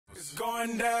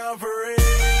going down for real.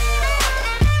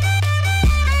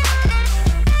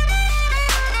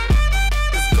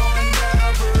 It's going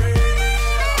down for real.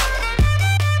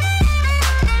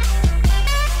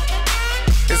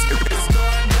 It's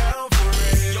going down for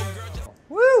real.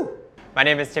 Woo! My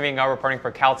name is Timmy Ngo, reporting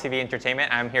for CalTV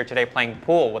Entertainment. I'm here today playing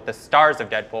pool with the stars of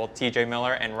Deadpool, T.J.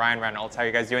 Miller and Ryan Reynolds. How are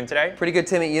you guys doing today? Pretty good,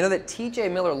 Timmy. You know that T.J.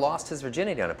 Miller lost his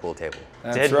virginity on a pool table.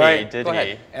 Did he? Did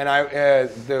he? And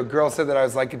the girl said that I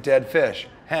was like a dead fish,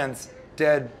 hence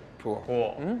Deadpool.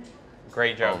 Cool. Mm-hmm.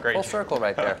 Great joke. Great Full joke. circle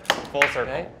right there. Full circle.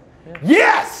 Okay. Yeah.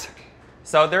 Yes!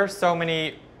 So there's so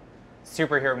many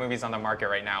superhero movies on the market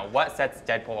right now. What sets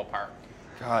Deadpool apart?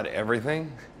 God,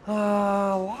 everything.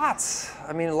 Lots.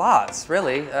 I mean, lots,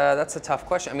 really. That's a tough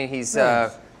question. I mean, it's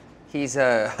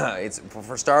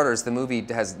for starters, the movie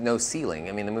has no ceiling.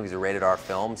 I mean, the movie's a rated R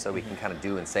film, so we can kind of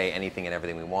do and say anything and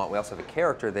everything we want. We also have a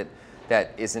character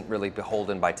that isn't really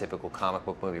beholden by typical comic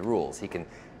book movie rules. He can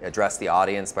address the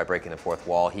audience by breaking the fourth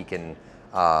wall. He can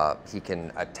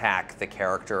attack the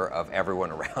character of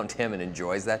everyone around him and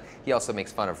enjoys that. He also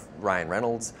makes fun of Ryan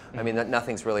Reynolds. I mean,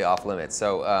 nothing's really off limits.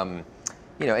 So.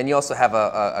 You know, and you also have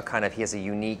he has a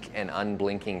unique and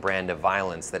unblinking brand of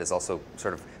violence that is also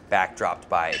sort of backdropped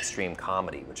by extreme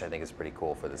comedy, which I think is pretty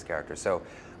cool for this character. So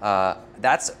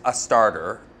that's a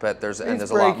starter, but there's a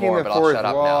lot more, but I'll shut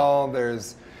up now.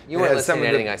 You weren't listening to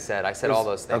anything I said. I said all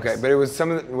those things. Okay, but it was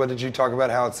what did you talk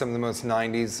about? How it's some of the most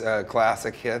 90s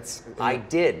classic hits? I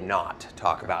did not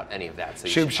talk about any of that, so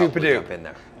you Shoop should probably Shoop-a-doo. jump in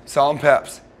there. Salt and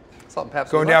Peps. Salt and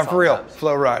Pepsi. Going down for real.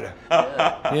 Flow Rider. You know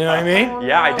what I mean?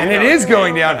 Yeah, I do. And it is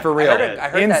going down for real. I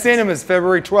heard in that, cinemas,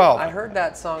 February 12th. I heard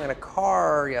that song in a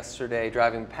car yesterday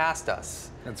driving past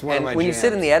us. That's one of my when you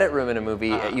sit in jams. the edit room in a movie,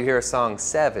 you hear a song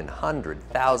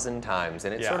 700,000 times,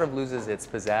 and it sort of loses its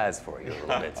pizzazz for you a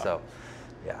little bit. So,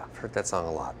 yeah, I've heard that song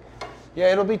a lot.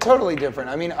 Yeah, it'll be totally different.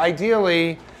 I mean,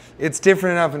 ideally, it's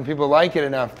different enough and people like it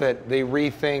enough that they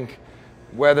rethink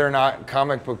whether or not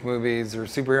comic book movies or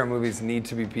superhero movies need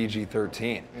to be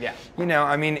PG-13. Yeah. You know,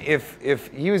 I mean, if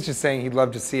he was just saying he'd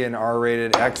love to see an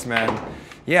R-rated X-Men,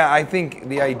 yeah, I think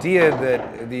the idea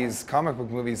that these comic book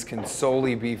movies can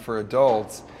solely be for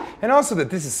adults, and also that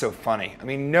this is so funny. I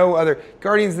mean, no other,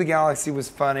 Guardians of the Galaxy was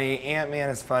funny, Ant-Man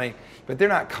is funny, but they're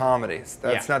not comedies.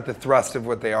 That's not the thrust of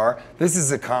what they are. This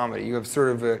is a comedy. You have sort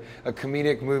of a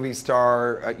comedic movie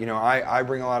star. You know, I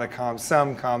bring a lot of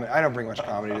some comedy. I don't bring much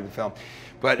comedy to the film.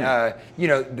 But, you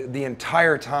know, the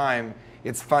entire time,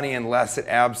 it's funny unless it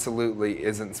absolutely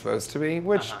isn't supposed to be,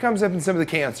 which comes up in some of the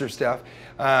cancer stuff.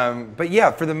 But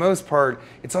yeah, for the most part,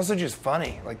 it's also just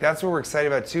funny. Like, that's what we're excited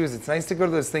about, too, is it's nice to go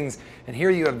to those things, and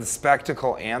here you have the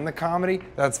spectacle and the comedy.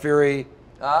 That's very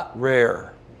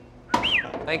rare.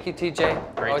 Thank you,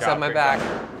 TJ. Great Always job, have my great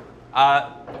back.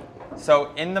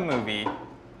 So in the movie,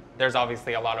 there's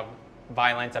obviously a lot of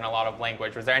violence and a lot of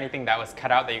language. Was there anything that was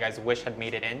cut out that you guys wish had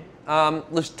made it in?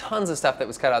 There's tons of stuff that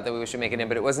was cut out that we wish to make it in,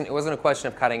 but it wasn't a question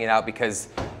of cutting it out because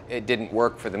it didn't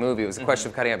work for the movie. It was a question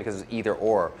of cutting it out because it was either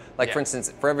or. Like, for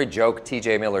instance, for every joke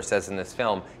T.J. Miller says in this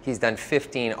film, he's done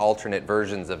 15 alternate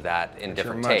versions of that in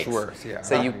different takes. Much worse, yeah.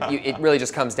 So it really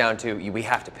just comes down to we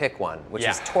have to pick one, which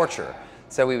is torture.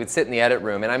 So we would sit in the edit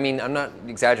room, and I mean, I'm not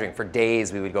exaggerating, for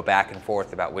days we would go back and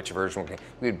forth about which version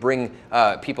we would bring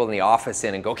people in the office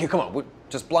in and go, okay, come on,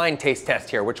 just blind taste test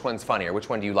here, which one's funnier, which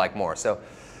one do you like more? So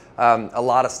a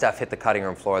lot of stuff hit the cutting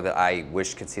room floor that I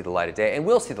wish could see the light of day, and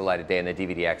will see the light of day in the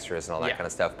DVD extras and all that kind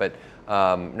of stuff, but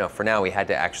no, for now we had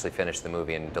to actually finish the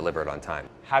movie and deliver it on time.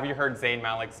 Have you heard Zayn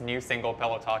Malik's new single,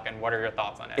 Pillow Talk, and what are your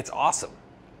thoughts on it? It's awesome.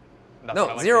 That's No,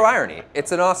 what I like zero to irony.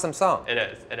 It's an awesome song. It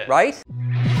is, it is. Right?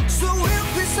 So we'll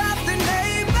piss off the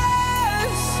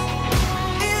neighbors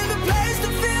in the place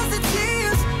that feels the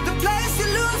tears, the place you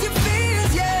lose your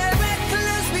fears, yeah,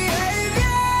 reckless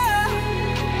behavior,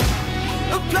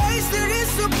 a place that is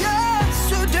so pure,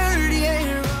 so dirty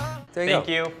and wrong. Thank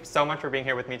you so much for being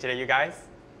here with me today, you guys.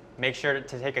 Make sure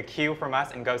to take a cue from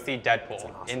us and go see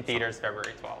Deadpool in theaters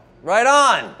February 12th. Right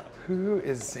on! Who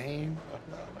is Zayn?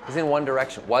 He's in One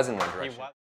Direction. Was in One Direction.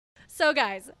 So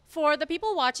guys, for the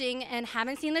people watching and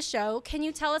haven't seen the show, can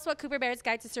you tell us what Cooper Bear's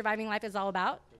Guide to Surviving Life is all about?